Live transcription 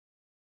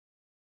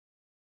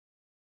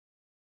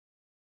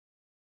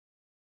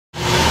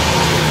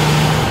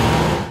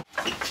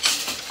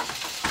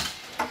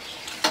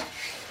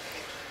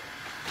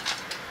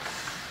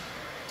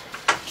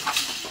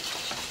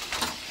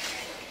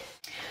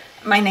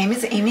My name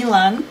is Amy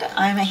Lund.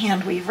 I'm a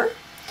hand weaver,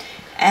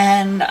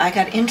 and I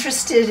got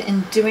interested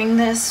in doing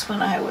this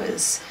when I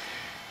was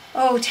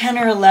 10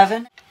 or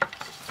 11.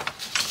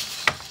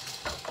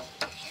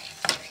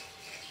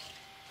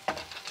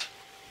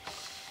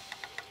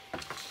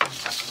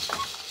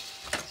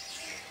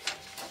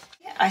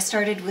 I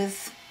started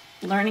with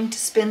learning to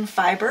spin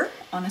fiber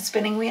on a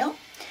spinning wheel.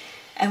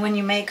 And when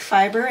you make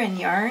fiber and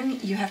yarn,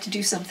 you have to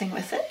do something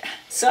with it.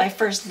 So I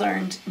first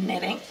learned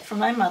knitting from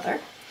my mother.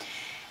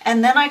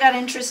 And then I got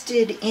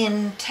interested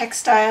in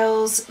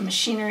textiles,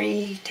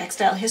 machinery,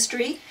 textile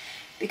history,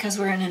 because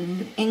we're in a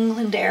New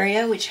England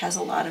area which has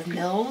a lot of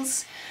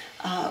mills,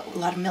 a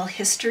lot of mill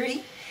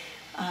history.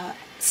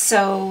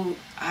 So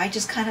I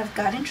just kind of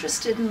got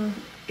interested and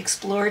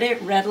explored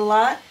it, read a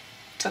lot,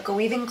 took a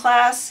weaving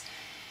class,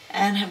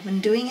 and have been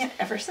doing it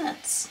ever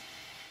since.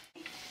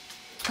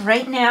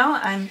 Right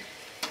now I'm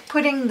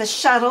putting the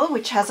shuttle,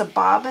 which has a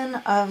bobbin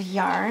of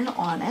yarn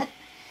on it,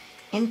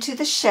 into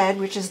the shed,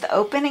 which is the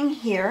opening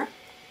here,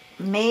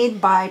 made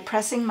by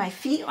pressing my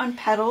feet on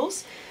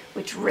pedals,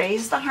 which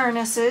raise the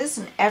harnesses,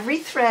 and every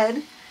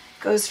thread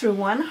goes through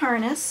one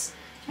harness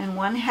and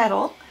one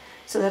heddle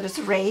so that it's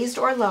raised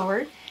or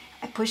lowered.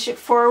 I push it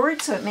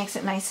forward so it makes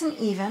it nice and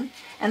even,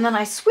 and then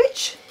I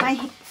switch my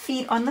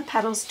feet on the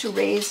pedals to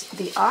raise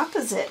the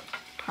opposite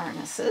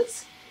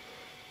harnesses,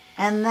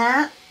 and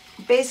that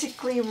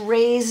basically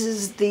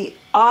raises the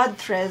odd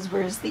threads,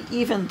 whereas the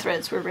even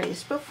threads were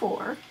raised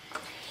before.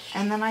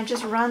 And then I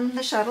just run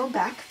the shuttle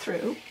back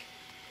through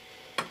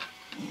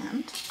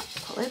and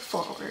pull it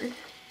forward.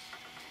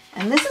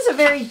 And this is a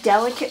very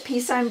delicate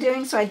piece I'm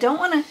doing, so I don't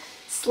want to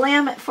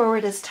slam it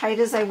forward as tight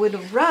as I would a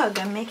rug.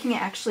 I'm making it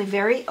actually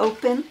very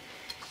open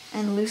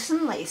and loose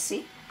and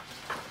lacy.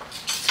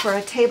 For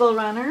a table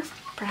runner,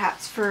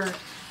 perhaps for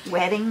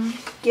wedding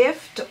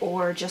gift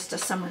or just a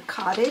summer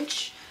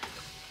cottage.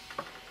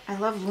 I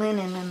love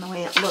linen and the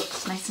way it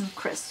looks, nice and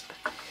crisp.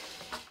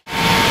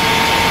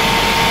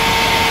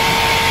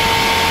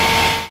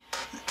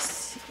 Let's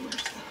see,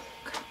 where's the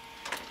hook?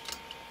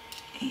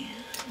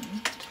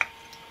 And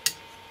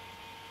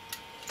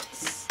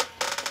it's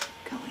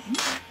going.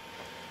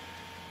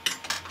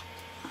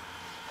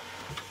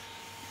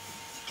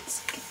 Let's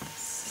get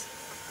this.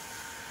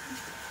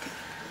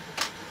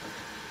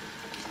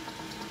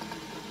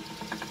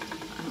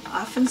 I'm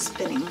often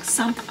spinning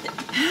something.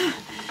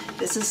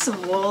 This is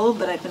some wool,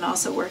 but I've been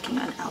also working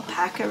on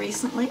alpaca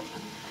recently.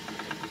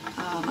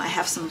 I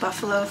have some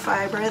buffalo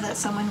fiber that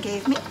someone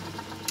gave me.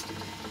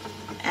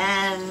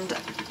 And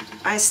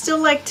I still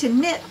like to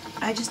knit,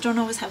 I just don't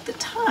always have the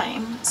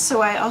time.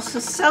 So I also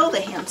sell the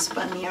hand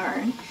spun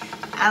yarn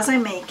as I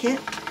make it,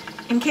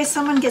 in case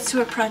someone gets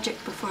to a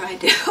project before I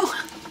do.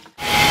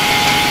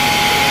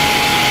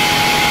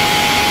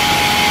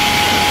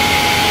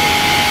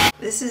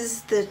 This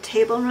is the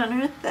table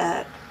runner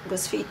that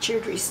was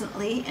featured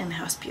recently in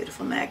House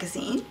Beautiful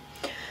magazine.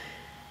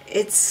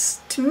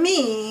 It's, to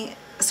me,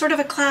 sort of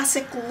a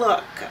classic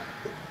look.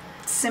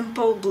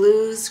 Simple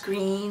blues,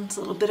 greens, a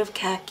little bit of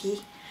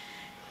khaki.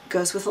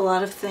 Goes with a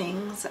lot of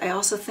things. I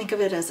also think of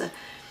it as a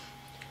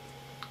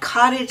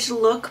cottage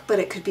look, but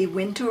it could be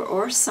winter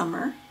or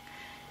summer.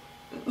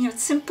 You know,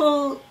 it's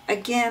simple,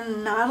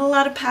 again, not a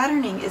lot of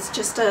patterning. It's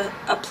just a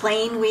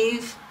plain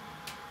weave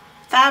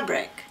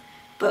fabric,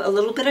 but a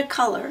little bit of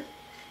color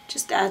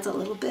just adds a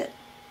little bit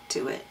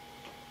to it.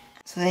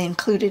 So they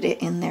included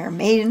it in their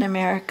Made in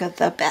America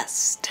the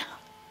Best,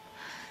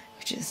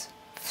 which is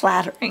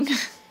flattering.